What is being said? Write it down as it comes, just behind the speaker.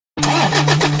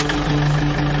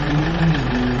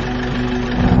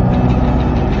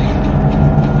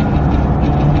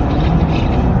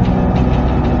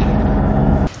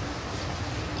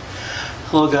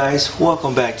Hello guys,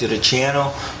 welcome back to the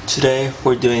channel. Today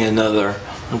we're doing another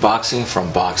unboxing from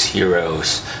Box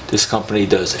Heroes. This company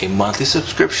does a monthly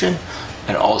subscription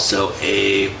and also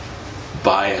a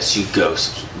buy as you go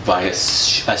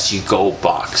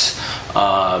box.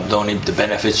 The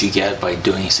benefits you get by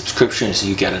doing subscriptions,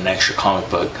 you get an extra comic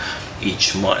book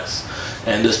each month.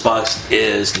 And this box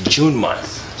is the June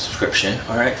month subscription.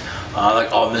 Alright.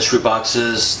 Like all mystery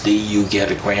boxes, you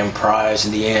get a grand prize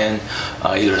in the end,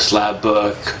 either a slab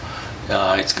book,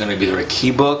 it's going to be either a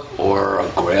key book or a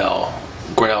grail.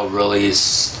 Grail really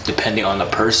is depending on the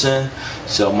person,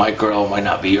 so my grail might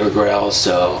not be your grail,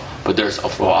 but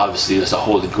obviously there's a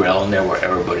holy grail in there where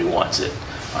everybody wants it.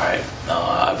 Alright,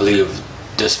 I believe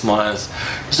this month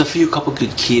there's a couple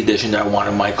good key editions that I want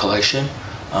in my collection,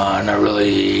 not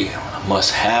really a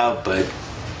must have, but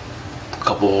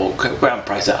couple grand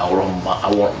price that I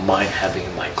won't mind having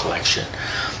in my collection.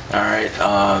 Alright,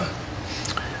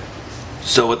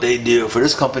 so what they do for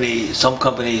this company, some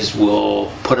companies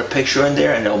will put a picture in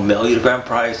there and they'll mail you the grand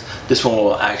prize. This one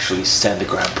will actually send the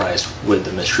grand prize with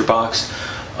the mystery box.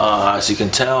 As you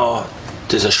can tell,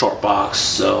 there's a short box,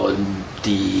 so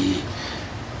the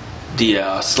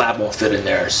slab won't fit in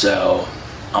there, so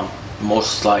I'm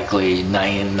most likely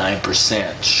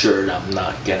 99% sure that I'm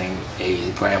not getting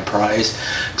a grand prize,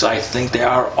 because I think they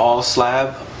are all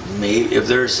slab. Maybe if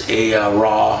there's a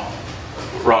raw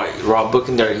book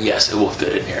in there, yes, it will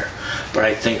fit in here, but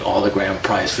I think all the grand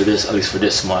prize for this, at least for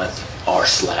this month, are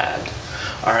slabbed.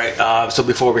 Alright, so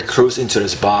before we cruise into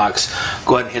this box,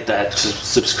 go ahead and hit that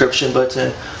subscription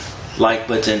button, like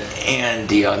button, and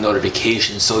the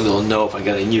notification so you'll know if I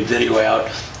got a new video out,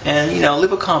 and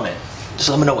leave a comment. Just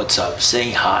let me know what's up,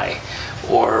 saying hi,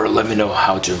 or let me know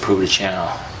how to improve the channel.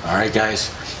 Alright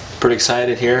guys, pretty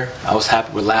excited here. I was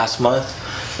happy with last month.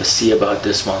 Let's see about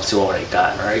this month, see what I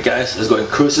got. Alright guys, let's go and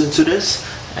cruise into this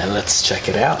and let's check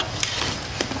it out.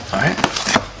 Alright.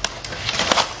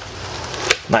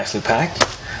 Nicely packed.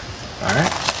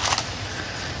 Alright.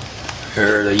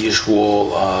 Here are the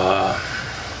usual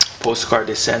postcard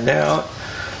they send out.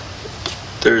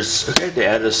 They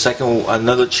added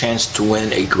another chance to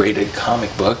win a graded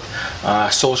comic book.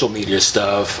 Social media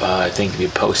stuff. I think if you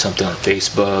post something on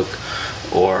Facebook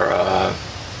or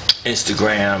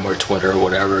Instagram or Twitter or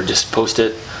whatever, just post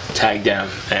it, tag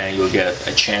them, and you'll get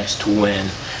a chance to win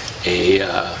a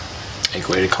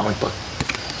graded comic book.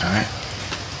 Alright.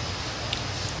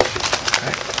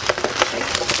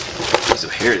 Piece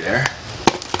of hair there.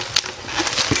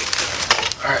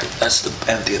 Alright, that's the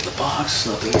empty of the box,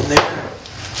 nothing in there.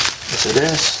 Yes, it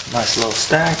is. Nice little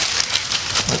stack.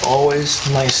 Like always,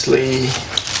 nicely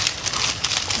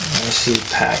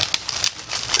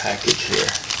package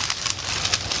here.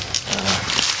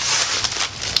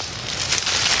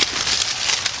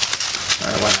 I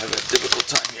want to have a difficult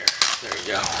time here. There you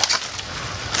go.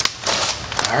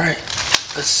 Alright,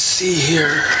 let's see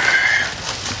here.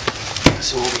 Let's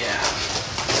see what we have.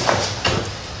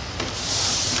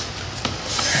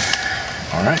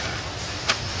 Alright.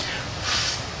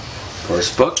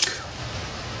 First book,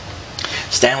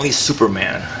 Stan Lee's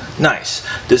Superman. Nice.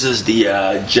 This is the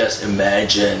Just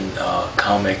Imagine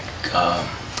comic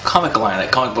book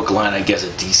line, I guess,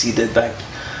 that DC did back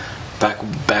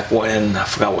when. I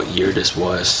forgot what year this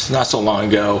was. Not so long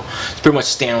ago. It's pretty much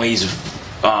Stan Lee's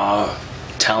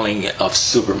telling of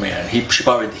Superman. He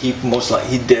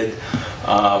did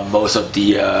most of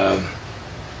the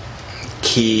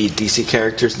key DC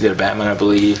characters. He did Batman, I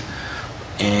believe,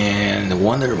 and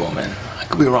Wonder Woman. I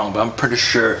could be wrong, but I'm pretty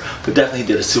sure. But definitely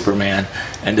did a Superman,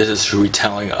 and this is a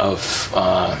retelling of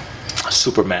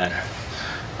Superman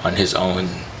on his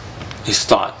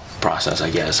thought process, I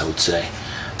guess I would say.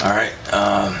 All right.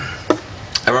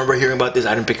 I remember hearing about this.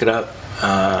 I didn't pick it up,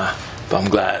 but I'm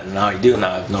glad now I do.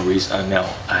 Now I have no reason. Now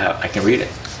I can read it.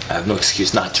 I have no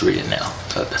excuse not to read it now.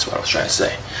 So that's what I was trying to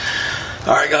say.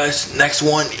 All right, guys. Next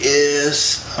one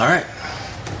is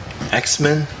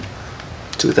X-Men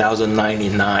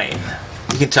 2099.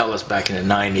 You can tell us back in the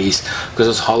 90s because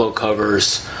those hollow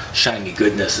covers, shiny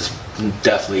goodness is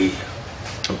definitely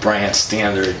a brand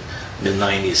standard in the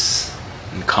 90s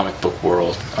in the comic book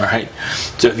world. Alright,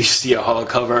 so if you see a hollow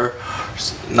cover,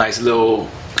 nice little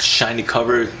shiny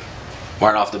cover,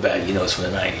 right off the bat you know it's from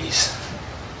the 90s.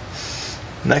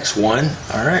 Next one,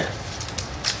 alright,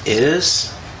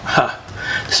 is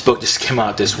this book just came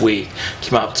out this week.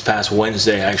 Came out this past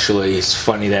Wednesday, actually. It's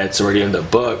funny that it's already in the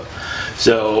book.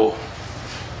 So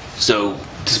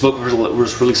this book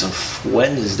was released on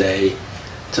Wednesday.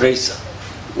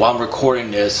 While I'm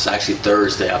recording this, it's actually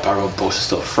Thursday. I probably won't post it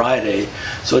till Friday.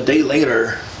 So a day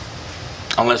later,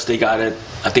 unless they got it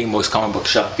I think most comic book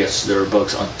shop gets their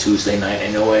books on Tuesday night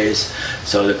anyways,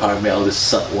 so they probably mail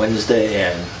this Wednesday,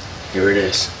 and here it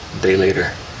is, a day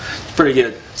later. It's pretty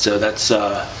good. So that's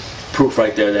proof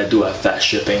right there that I do have fast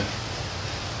shipping.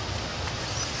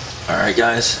 Alright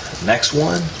guys, next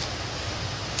one,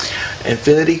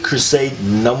 Infinity Crusade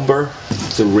number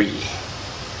 3.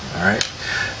 Alright,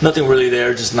 nothing really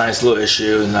there, just nice little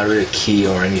issue, not really a key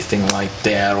or anything like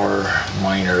that, or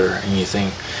minor or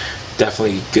anything.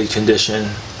 Definitely good condition.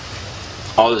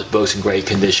 All this book's in great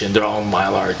condition. They're all in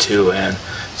Mylar too, and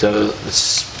so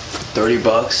it's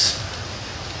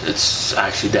 $30. It's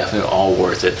actually definitely all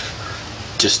worth it.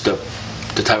 Just the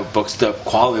type of books, the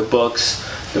quality of books,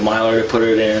 the Mylar to put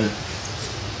it in.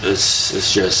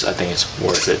 It's just, I think it's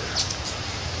worth it.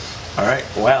 All right,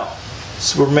 wow.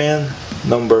 Superman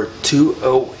number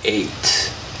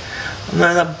 208. I'm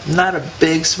not a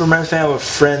big Superman fan. I have a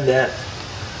friend that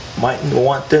might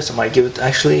want this. I might give it.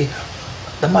 Actually,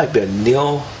 that might be a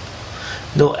Neil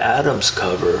Adams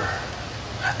cover.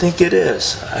 I think it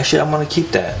is. Actually, I'm gonna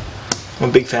keep that. I'm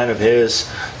a big fan of his,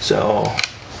 so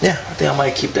yeah, I think I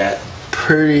might keep that.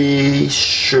 Pretty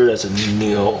sure that's a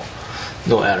Neil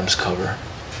Adams cover.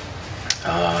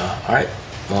 All right.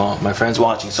 Well, my friend's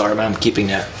watching. Sorry, man. I'm keeping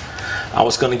that. I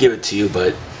was gonna give it to you,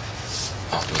 but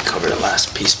let me cover the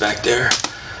last piece back there.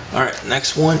 All right.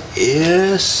 Next one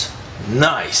is.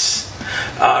 Nice.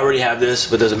 I already have this,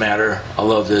 but it doesn't matter. I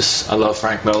love this. I love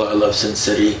Frank Miller. I love Sin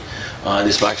City.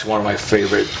 This is actually one of my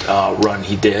favorite run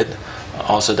he did.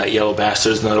 Also, that Yellow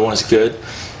Bastards, another one's good.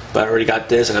 But I already got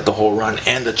this. I got the whole run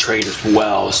and the trade as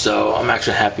well. So I'm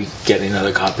actually happy getting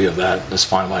another copy of that. That's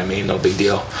fine by me. No big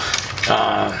deal.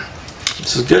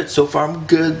 This is good. So far, I'm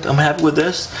good. I'm happy with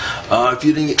this. If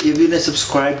you didn't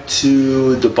subscribe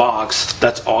to the box,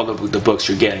 that's all the books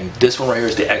you're getting. This one right here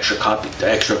is the extra copy,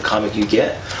 the extra comic you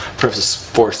get for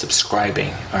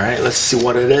subscribing. All right, let's see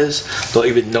what it is. They'll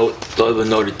even note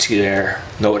it to there.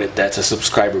 Note it. That's a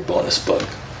subscriber bonus book.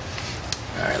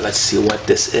 All right, let's see what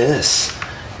this is.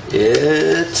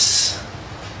 It's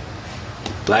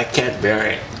Black Cat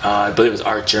variant. I believe it was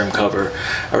Art Germ cover.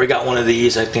 I already got one of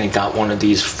these. I think I got one of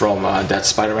these from that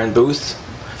Spider-Man booth,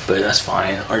 but that's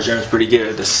fine. Art Germ's pretty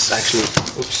good. This is actually,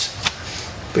 oops.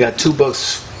 We got 2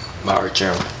 books by Art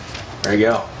Germ. There you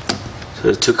go. So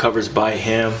there's 2 covers by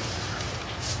him,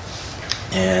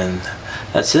 and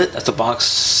that's it. That's the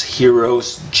box.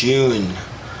 Heroes June.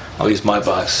 At least my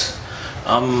box.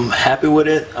 I'm happy with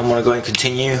it. I'm gonna go ahead and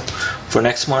continue for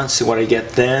next month. See what I get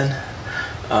then.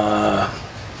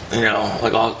 You know,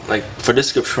 like for this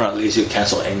subscription at least you can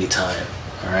cancel anytime.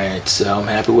 Alright, so I'm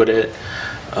happy with it.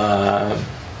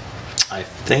 I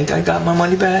think I got my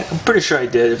money back. I'm pretty sure I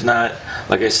did. If not,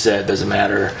 like I said, doesn't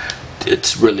matter.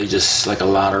 It's really just like a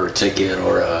lottery ticket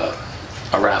or a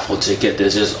raffle ticket.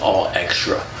 This is all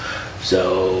extra.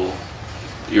 So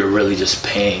you're really just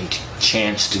paying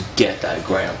chance to get that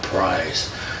grand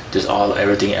prize. Just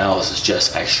everything else is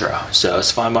just extra. So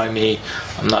it's fine by me.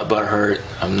 I'm not butthurt.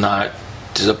 I'm not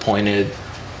disappointed.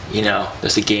 You know,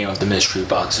 that's the game of the mystery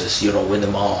boxes. You don't win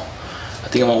them all. I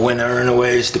think I'm gonna win or in a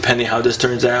ways, depending how this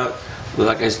turns out. But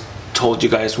like I told you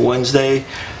guys Wednesday,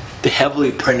 they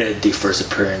heavily printed the first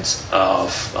appearance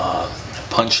of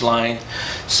Punchline.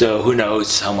 So who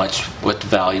knows what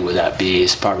value would that be?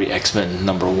 It's probably X-Men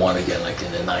 #1 again, like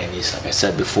in the 90s, like I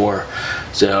said before.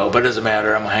 So, but it doesn't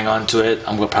matter. I'm gonna hang on to it.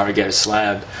 I'm gonna probably get a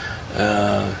slab.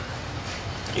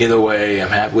 Either way, I'm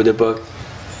happy with the book.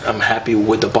 I'm happy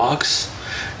with the box,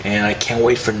 and I can't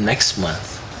wait for next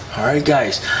month. Alright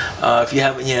guys, if you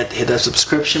haven't yet, hit that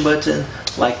subscription button,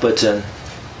 like button,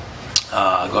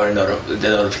 go to the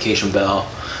notification bell,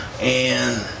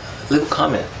 and leave a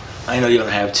comment. I know you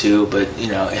don't have to, but you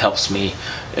know it helps me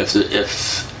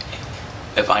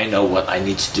if I know what I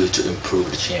need to do to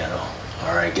improve the channel.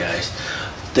 Alright guys,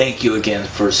 thank you again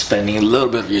for spending a little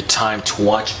bit of your time to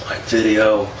watch my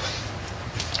video.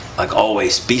 Like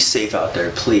always, be safe out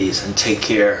there, please, and take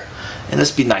care. And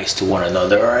let's be nice to one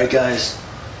another, alright guys?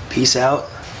 Peace out,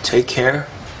 take care,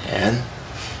 and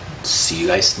see you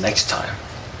guys next time.